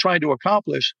what we're trying to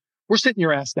accomplish, we're sitting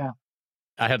your ass down.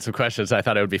 I had some questions I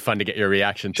thought it would be fun to get your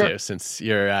reaction to, since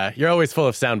you're always full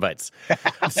of sound bites.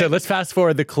 So let's fast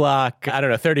forward the clock,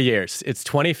 30 years. It's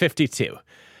 2052.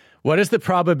 What is the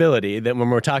probability that when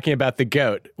we're talking about the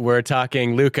GOAT, we're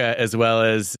talking Luka as well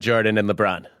as Jordan and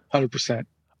LeBron? 100%.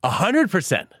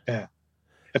 100%? Yeah.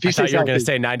 If I thought you were going to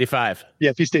say 95.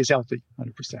 Yeah, if he stays healthy,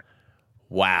 100%.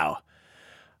 Wow.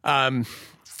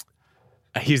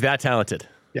 He's that talented.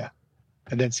 Yeah.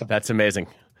 And then some. That's amazing.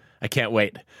 I can't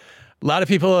wait. A lot of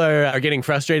people are getting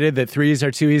frustrated that threes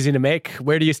are too easy to make.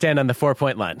 Where do you stand on the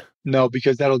 4-point line? No,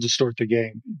 because that'll distort the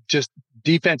game. Just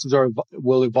defenses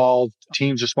will evolve.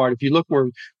 Teams are smart. If you look where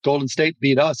Golden State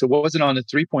beat us, it wasn't on the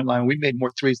 3-point line. We made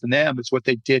more threes than them. It's what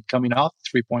they did coming off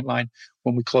the 3-point line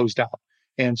when we closed out.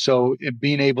 And so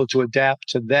being able to adapt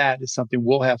to that is something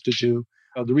we'll have to do.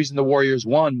 The reason the Warriors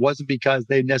won wasn't because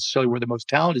they necessarily were the most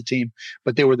talented team,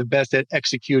 but they were the best at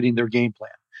executing their game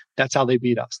plan. That's how they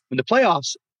beat us. In the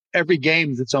playoffs, every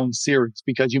game is its own series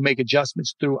because you make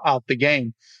adjustments throughout the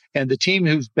game. And the team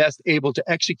who's best able to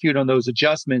execute on those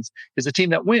adjustments is the team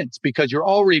that wins because you're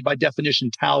already by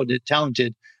definition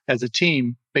talented as a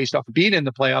team based off of being in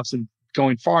the playoffs and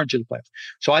going far into the playoffs.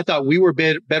 So I thought we were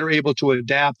better able to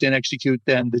adapt and execute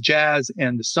than the Jazz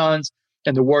and the Suns,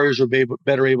 and the Warriors were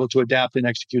better able to adapt and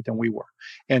execute than we were.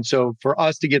 And so for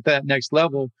us to get that next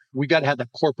level, we got to have that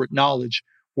corporate knowledge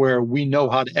where we know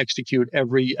how to execute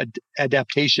every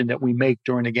adaptation that we make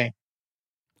during a game.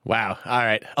 Wow. All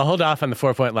right. I'll hold off on the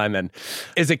 4-point line then.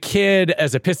 As a kid,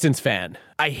 as a Pistons fan,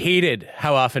 I hated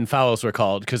how often fouls were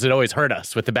called because it always hurt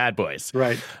us with the bad boys.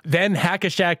 Right. Then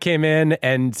Hack-a-Shaq came in,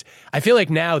 and I feel like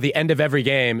now the end of every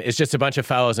game is just a bunch of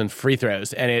fouls and free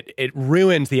throws, and it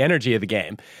ruins the energy of the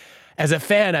game. As a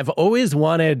fan, I've always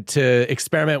wanted to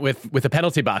experiment with a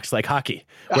penalty box like hockey,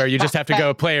 where you just have to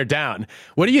go a player down.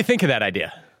 What do you think of that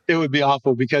idea? It would be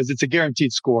awful because it's a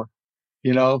guaranteed score,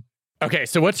 you know? Okay,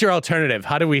 so what's your alternative?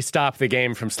 How do we stop the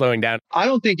game from slowing down? I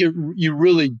don't think you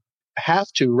really have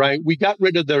to, right? We got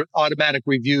rid of the automatic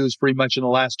reviews pretty much in the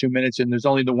last 2 minutes, and there's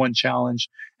only the one challenge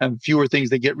and fewer things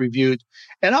that get reviewed.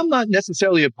 And I'm not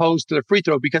necessarily opposed to the free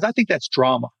throw because I think that's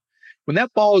drama. When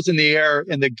that ball is in the air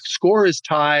and the score is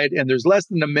tied and there's less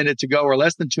than a minute to go or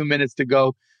less than 2 minutes to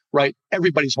go, right?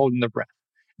 Everybody's holding their breath.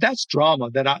 That's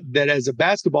drama that as a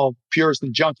basketball purist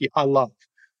and junkie, I love.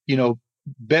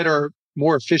 Better,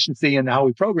 more efficiency in how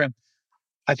we program.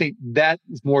 I think that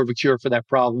is more of a cure for that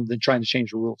problem than trying to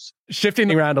change the rules.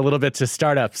 Shifting around a little bit to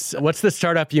startups, what's the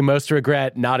startup you most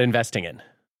regret not investing in?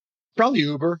 Probably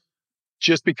Uber,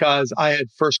 just because I had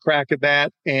first crack at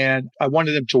that and I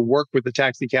wanted them to work with the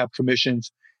taxi cab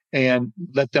commissions and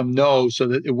let them know so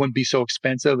that it wouldn't be so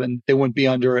expensive and they wouldn't be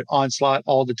under an onslaught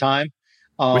all the time.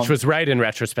 Which was right in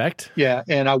retrospect. Yeah.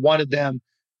 And I wanted them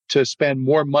to spend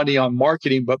more money on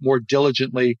marketing, but more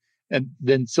diligently. And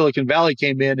then Silicon Valley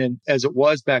came in, and as it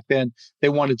was back then, they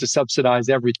wanted to subsidize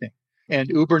everything. And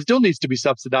Uber still needs to be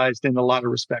subsidized in a lot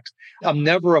of respects. I'm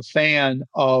never a fan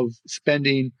of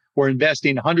spending or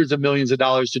investing hundreds of millions of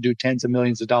dollars to do tens of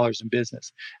millions of dollars in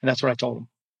business. And that's what I told them.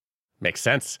 Makes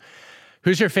sense.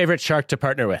 Who's your favorite shark to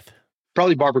partner with?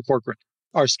 Probably Barbara Corcoran.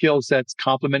 Our skill sets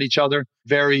complement each other.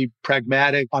 Very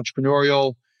pragmatic,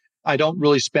 entrepreneurial. I don't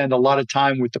really spend a lot of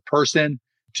time with the person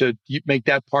to make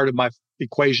that part of my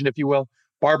equation, if you will.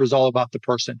 Barbara's all about the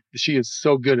person. She is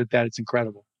so good at that. It's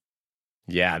incredible.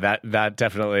 Yeah, that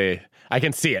definitely, I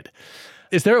can see it.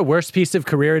 Is there a worse piece of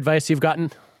career advice you've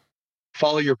gotten?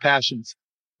 Follow your passions.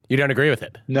 You don't agree with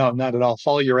it? No, not at all.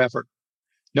 Follow your effort.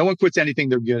 No one quits anything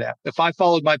they're good at. If I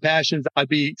followed my passions, I'd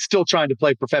be still trying to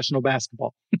play professional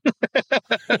basketball.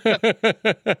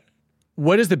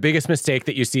 What is the biggest mistake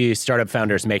that you see startup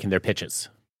founders make in their pitches?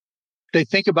 They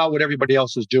think about what everybody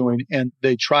else is doing and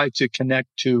they try to connect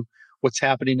to what's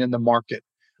happening in the market.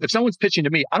 If someone's pitching to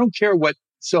me, I don't care what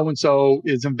so-and-so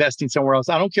is investing somewhere else.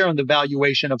 I don't care on the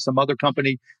valuation of some other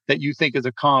company that you think is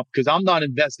a comp because I'm not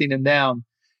investing in them.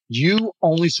 You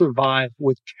only survive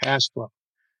with cash flow.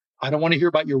 I don't want to hear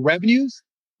about your revenues,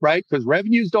 right? Because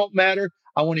revenues don't matter.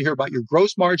 I want to hear about your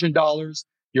gross margin dollars,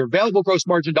 your available gross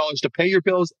margin dollars to pay your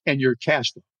bills, and your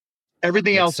cash flow.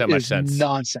 Everything else is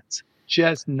nonsense.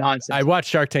 Just nonsense. I watch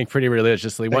Shark Tank pretty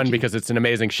religiously. One, because it's an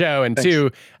amazing show. And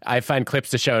two, I find clips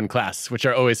to show in class, which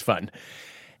are always fun.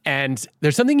 And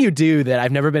there's something you do that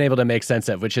I've never been able to make sense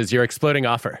of, which is your exploding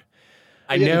offer.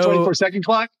 I know. The 24-second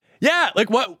clock? Yeah. Like,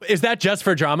 what? Is that just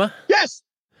for drama? Yes.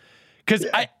 Because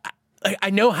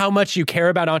I know how much you care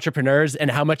about entrepreneurs and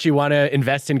how much you want to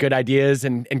invest in good ideas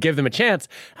and give them a chance.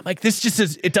 I'm like, this just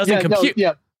is, it doesn't compute.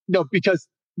 No, because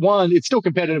one, it's still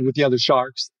competitive with the other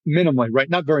sharks, minimally, right?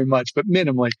 Not very much, but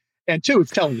minimally. And two,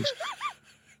 it's television.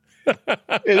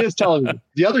 It is television.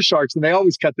 The other sharks, and they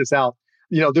always cut this out,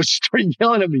 they're straight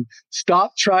yelling at me,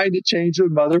 stop trying to change the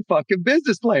motherfucking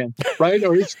business plan, right?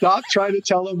 Or stop trying to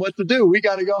tell them what to do. We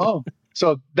got to go home.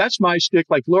 So that's my shtick.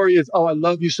 Like Lori is, oh, I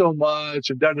love you so much.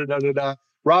 And da-da-da-da-da.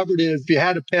 Robert is, if you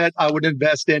had a pet, I would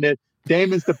invest in it.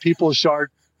 Damon's the people's shark.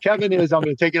 Kevin is, I'm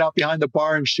going to take it out behind the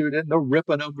bar and shoot it. And they're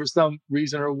ripping them for some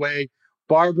reason or way.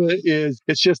 Barbara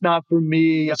it's just not for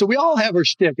me. So we all have our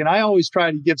shtick. And I always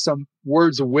try to give some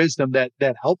words of wisdom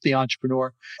that help the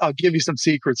entrepreneur. I'll give you some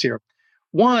secrets here.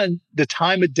 One, the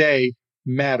time of day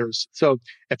matters. So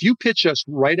if you pitch us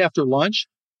right after lunch,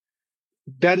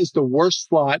 that is the worst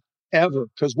slot ever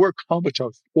because we're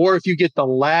comatose. Or if you get the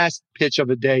last pitch of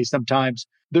the day, sometimes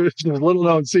there's a little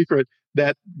known secret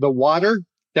that the water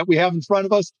that we have in front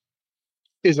of us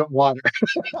isn't water.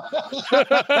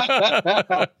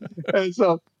 And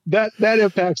so that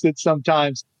impacts it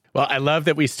sometimes. Well, I love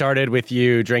that we started with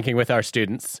you drinking with our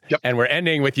students, and we're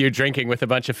ending with you drinking with a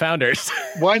bunch of founders.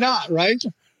 Why not, right?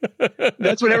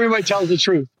 That's when everybody tells the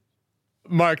truth.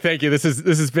 Mark, thank you. This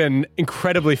has been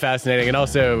incredibly fascinating and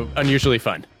also unusually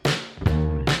fun.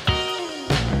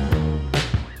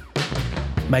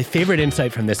 My favorite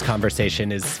insight from this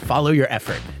conversation is follow your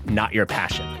effort, not your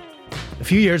passion. A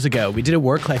few years ago, we did a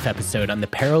work-life episode on the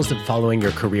perils of following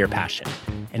your career passion,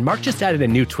 and Mark just added a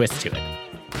new twist to it.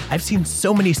 I've seen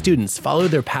so many students follow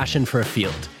their passion for a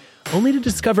field, only to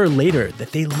discover later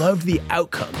that they loved the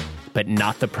outcome, but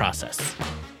not the process.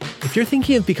 If you're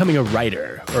thinking of becoming a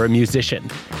writer or a musician,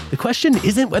 the question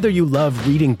isn't whether you love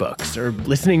reading books or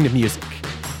listening to music.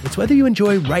 It's whether you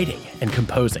enjoy writing and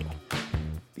composing.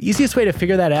 The easiest way to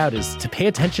figure that out is to pay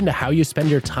attention to how you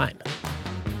spend your time.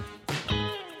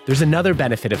 There's another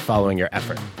benefit of following your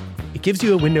effort. It gives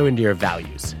you a window into your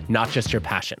values, not just your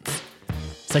passions.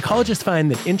 Psychologists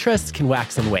find that interests can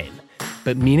wax and wane,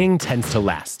 but meaning tends to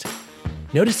last.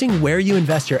 Noticing where you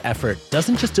invest your effort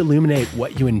doesn't just illuminate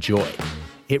what you enjoy,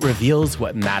 it reveals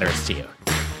what matters to you.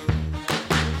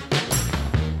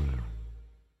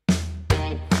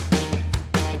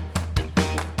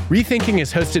 Rethinking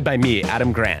is hosted by me,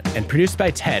 Adam Grant, and produced by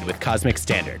Ted with Cosmic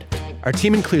Standard. Our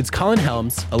team includes Colin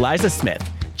Helms, Eliza Smith,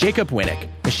 Jacob Winnick,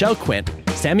 Michelle Quint,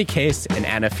 Sammy Case, and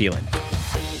Anna Phelan.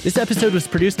 This episode was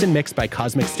produced and mixed by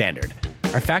Cosmic Standard.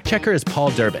 Our fact checker is Paul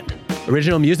Durbin.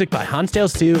 Original music by Hansdale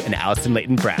Sue and Allison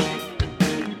Leighton Brown.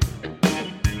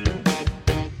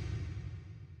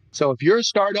 So if you're a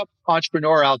startup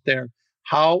entrepreneur out there,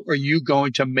 how are you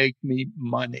going to make me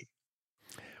money?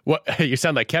 What? You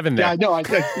sound like Kevin there. Yeah, I know.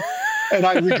 And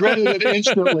I regretted it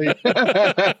instantly.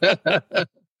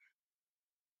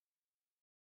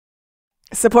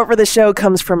 Support for the show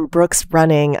comes from Brooks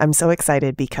Running. I'm so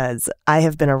excited because I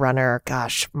have been a runner,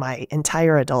 my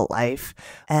entire adult life.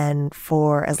 And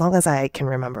for as long as I can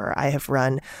remember, I have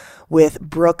run with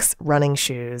Brooks running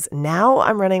shoes. Now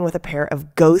I'm running with a pair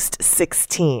of Ghost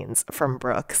 16s from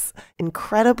Brooks.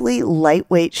 Incredibly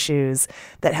lightweight shoes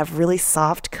that have really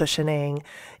soft cushioning.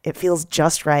 It feels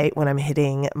just right when I'm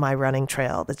hitting my running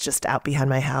trail that's just out behind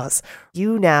my house.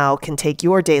 You now can take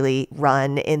your daily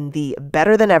run in the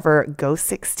better than ever Ghost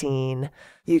 16.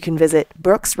 You can visit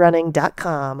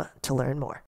brooksrunning.com to learn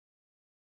more.